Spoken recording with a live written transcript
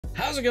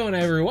How's it going,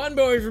 everyone?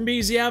 Boy from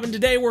BZ, and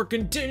today we're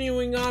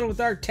continuing on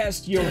with our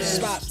Test Your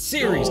Spot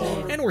series,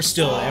 and we're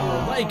still at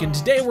Emerald Lake, and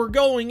today we're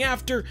going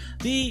after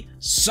the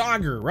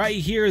Sauger, right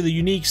here, the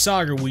unique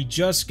Sauger. We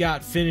just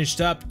got finished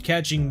up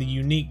catching the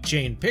unique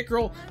chain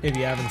pickerel. If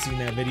you haven't seen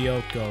that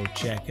video, go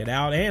check it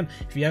out, and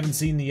if you haven't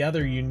seen the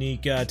other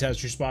unique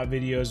Test Your Spot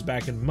videos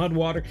back in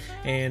Mudwater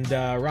and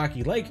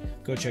Rocky Lake,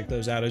 go check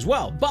those out as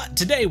well. But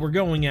today we're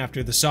going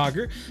after the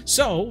Sauger,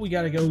 so we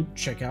gotta go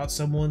check out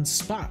someone's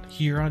spot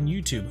here on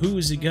YouTube. Who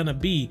is it gonna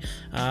be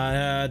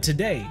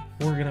today?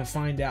 We're gonna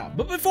find out.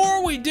 But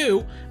before we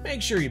do,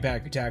 make sure you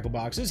pack your tackle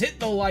boxes, hit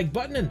the like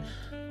button, and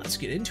let's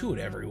get into it,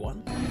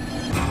 everyone.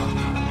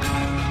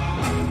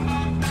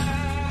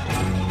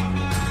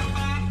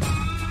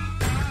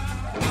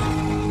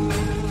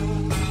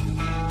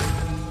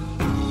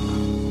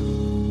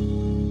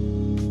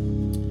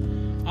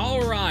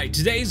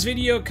 Today's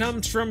video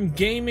comes from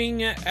gaming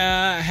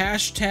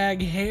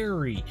hashtag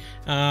Harry,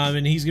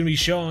 and he's going to be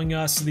showing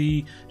us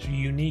the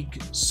unique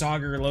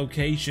Sauger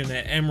location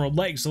at Emerald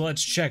Lake, so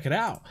let's check it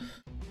out.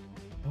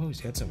 Oh,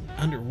 he's got some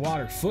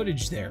underwater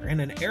footage there,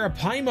 and an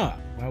arapaima.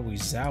 Wowie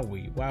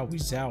zowie, wowie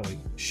zowie.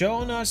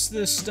 Showing us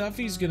the stuff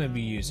he's going to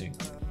be using.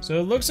 So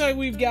it looks like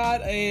we've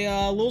got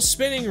a little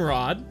spinning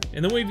rod,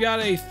 and then we've got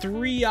a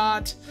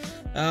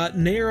 3/0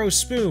 narrow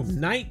spoon,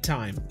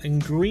 nighttime,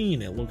 and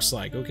green it looks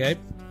like, okay?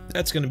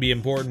 That's going to be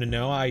important to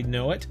know. I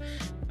know it.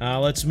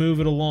 Let's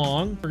move it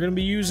along. We're going to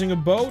be using a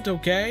boat,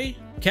 okay?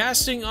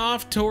 Casting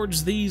off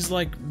towards these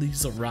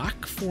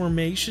rock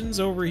formations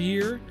over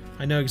here.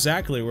 I know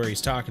exactly where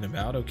he's talking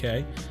about,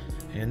 okay?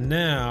 And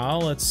now,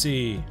 let's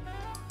see.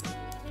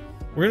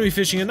 We're going to be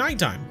fishing at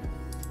nighttime.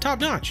 Top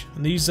notch.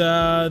 And these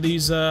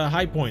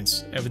high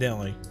points,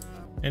 evidently.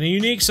 And a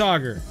unique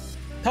Sauger.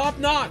 Top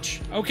notch.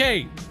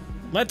 Okay,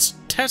 let's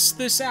test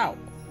this out.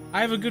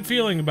 I have a good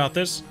feeling about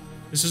this.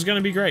 This is going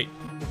to be great.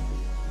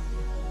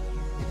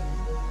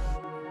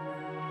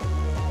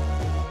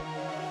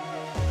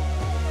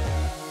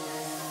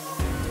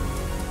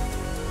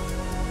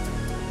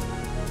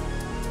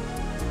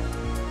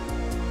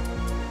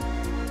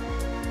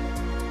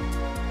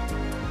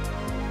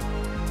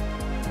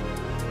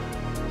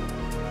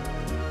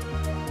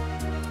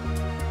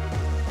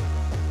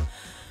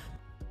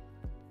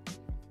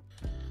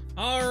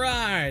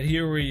 Alright,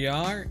 here we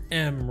are,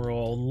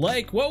 Emerald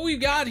Lake. What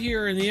we've got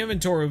here in the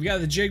inventory, we've got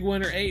the Jig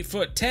Winner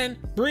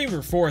 8'10",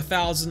 Breamer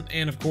 4000,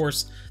 and of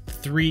course, the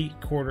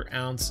 3/4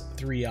 ounce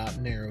 3/0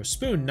 narrow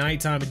spoon,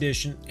 nighttime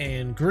edition,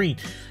 and green.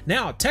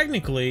 Now,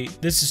 technically,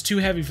 this is too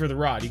heavy for the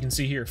rod. You can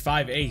see here,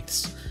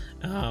 5/8.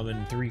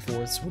 And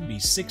 3/4 would be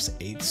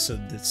 6/8, so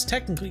that's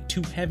technically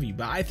too heavy,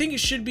 but I think it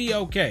should be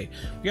okay.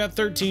 We got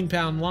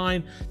 13-pound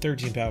line,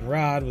 13-pound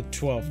rod with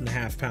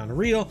 12.5-pound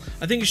reel.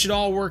 I think it should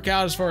all work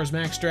out as far as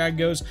max drag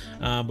goes,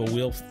 but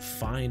we'll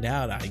find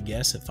out, I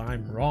guess, if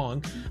I'm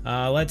wrong.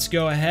 Let's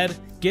go ahead,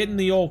 get in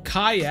the old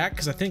kayak,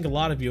 because I think a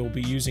lot of you will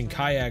be using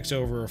kayaks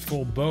over a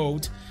full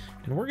boat,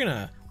 and we're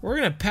gonna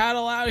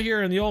paddle out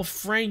here in the old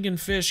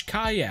Frankenfish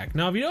kayak.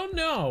 Now, if you don't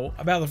know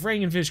about the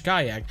Frankenfish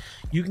kayak,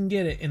 you can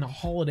get it in a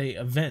holiday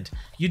event.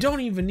 You don't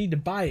even need to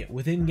buy it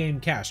with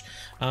in-game cash.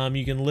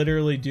 You can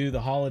literally do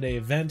the holiday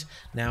event.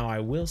 Now, I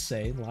will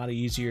say, a lot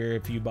easier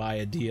if you buy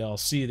a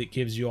DLC that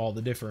gives you all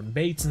the different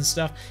baits and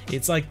stuff.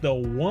 It's like the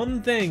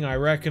one thing I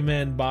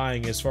recommend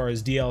buying as far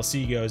as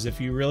DLC goes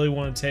if you really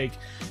want to take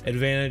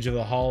advantage of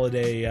the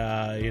holiday,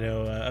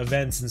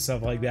 events and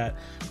stuff like that.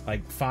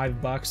 Like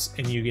 $5,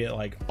 and you get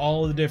like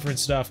all the different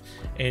stuff,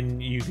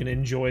 and you can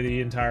enjoy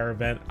the entire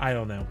event. I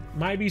don't know.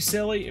 Might be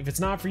silly. If it's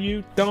not for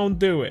you, don't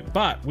do it.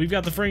 But we've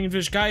got the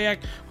Frankenfish kayak.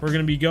 We're going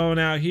to be going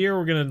out here.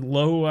 We're going to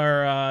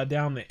lower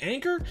down the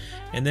anchor,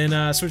 and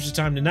then switch the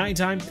time to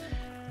nighttime.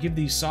 Give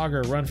these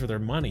Sauger a run for their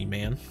money,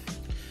 man.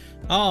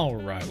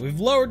 Alright, we've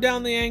lowered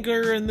down the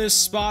anchor in this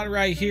spot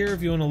right here.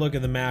 If you want to look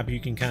at the map, you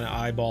can kind of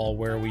eyeball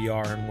where we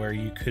are and where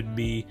you could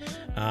be.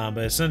 But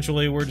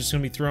essentially, we're just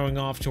going to be throwing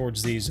off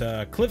towards these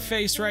cliff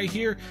face right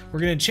here. We're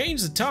going to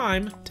change the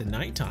time to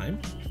nighttime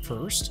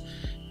first.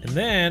 And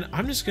then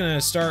I'm just going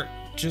to start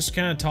just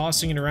kind of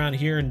tossing it around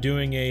here and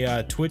doing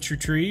a twitch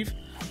retrieve.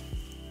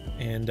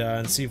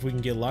 And see if we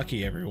can get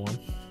lucky, everyone.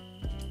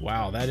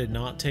 Wow, that did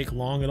not take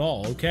long at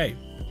all. Okay,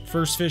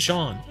 first fish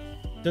on.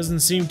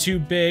 Doesn't seem too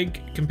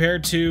big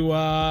compared to,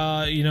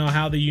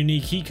 how the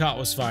unique he caught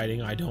was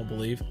fighting, I don't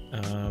believe.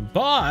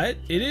 But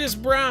it is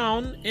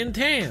brown and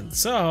tan,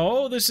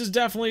 so this is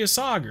definitely a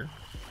Sauger.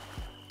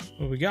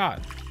 What we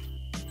got?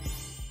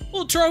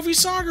 Well, trophy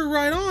Sauger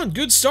right on.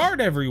 Good start,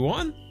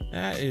 everyone.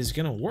 That is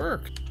gonna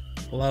work.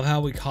 I love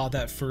how we caught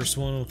that first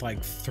one with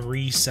like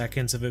 3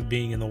 seconds of it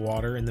being in the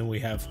water, and then we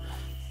have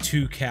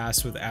 2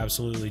 casts with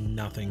absolutely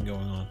nothing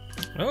going on.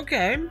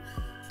 Okay,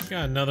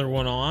 got another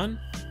one on.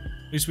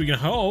 At least we can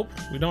hope.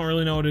 We don't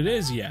really know what it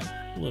is yet.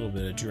 A little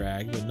bit of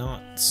drag, but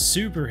not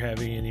super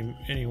heavy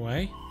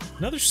anyway.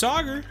 Another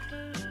Sauger.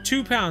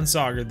 2-pound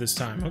Sauger this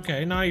time.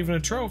 Okay, not even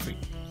a trophy.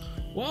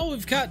 Well,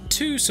 we've got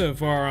 2 so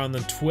far on the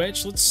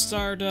Twitch. Let's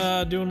start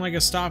doing like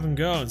a stop and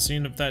go and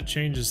seeing if that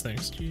changes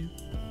things.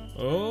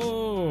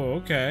 Oh,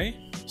 okay.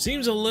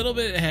 Seems a little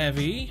bit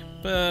heavy,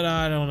 but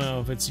I don't know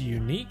if it's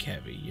unique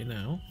heavy, you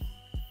know.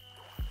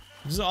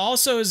 This is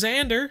also a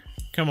Xander.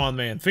 Come on,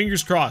 man.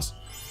 Fingers crossed.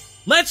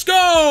 Let's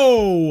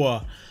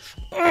go!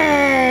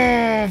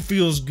 Oh,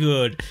 feels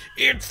good.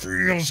 It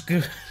feels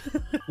good.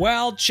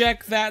 Well,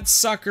 check that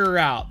sucker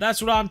out.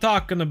 That's what I'm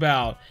talking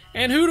about.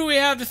 And who do we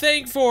have to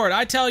thank for it?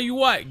 I tell you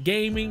what,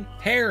 Gaming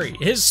Harry.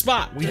 His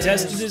spot. We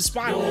tested his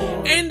spot,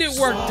 and it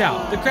worked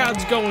out. The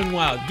crowd's going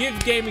wild. Give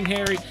Gaming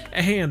Harry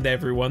a hand,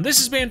 everyone. This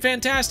has been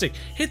fantastic.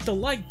 Hit the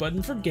like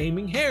button for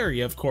Gaming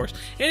Harry, of course.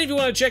 And if you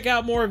want to check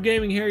out more of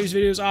Gaming Harry's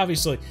videos,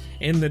 obviously,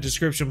 in the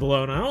description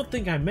below. And I don't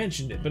think I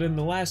mentioned it, but in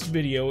the last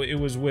video, it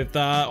was with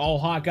All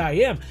Hawkeye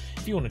M.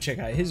 If you want to check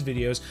out his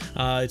videos,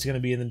 it's going to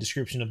be in the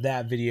description of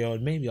that video,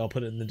 and maybe I'll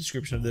put it in the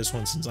description of this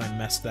one since I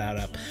messed that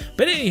up.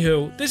 But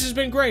anywho, this has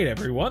been great,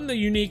 everyone. The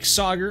unique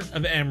Sauger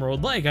of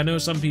Emerald Lake. I know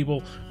some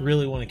people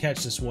really want to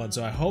catch this one,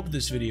 so I hope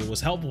this video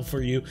was helpful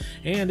for you.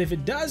 And if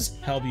it does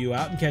help you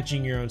out in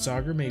catching your own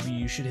Sauger, maybe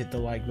you should hit the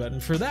like button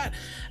for that.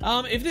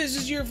 If this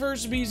is your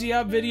first BZ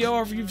Hub video,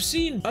 or if you've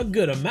seen a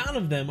good amount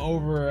of them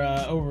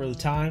over the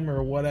time,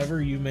 or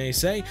whatever you may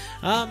say,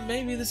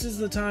 maybe this is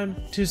the time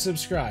to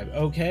subscribe,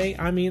 okay?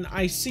 I mean,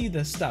 I see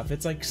this stuff.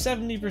 It's like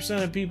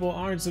 70% of people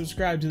aren't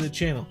subscribed to the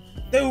channel.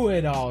 Do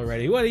it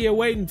already. What are you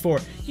waiting for?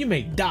 You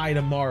may die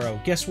tomorrow.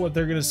 Guess what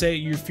they're gonna say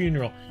at your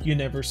funeral? You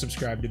never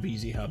subscribed to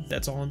BZ Hub.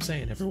 That's all I'm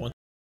saying, everyone.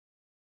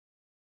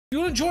 If you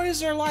want to join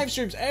us in our live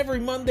streams every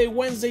Monday,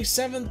 Wednesday,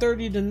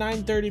 7:30 to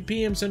 9:30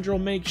 p.m. Central,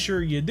 make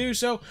sure you do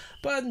so.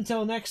 But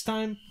until next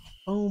time,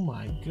 oh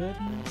my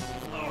goodness.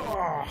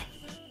 Oh,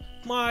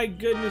 my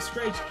goodness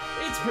gracious.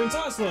 It's Prince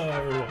Oslo,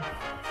 everyone.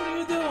 What are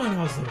you doing,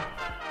 Oslo?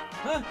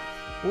 Huh?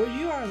 Were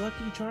you our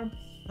lucky charm?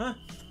 Huh?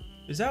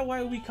 Is that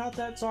why we caught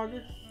that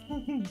Sauger?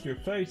 Your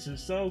face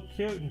is so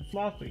cute and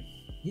fluffy.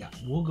 Yeah,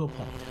 we'll go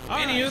play.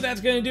 Anywho,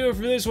 that's gonna do it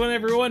for this one,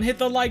 everyone. Hit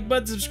the like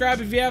button,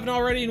 subscribe if you haven't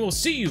already, and we'll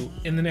see you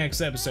in the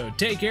next episode.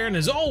 Take care, and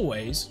as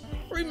always,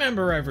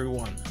 remember,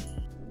 everyone,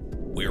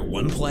 we're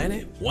one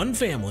planet, one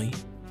family.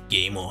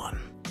 Game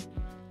on.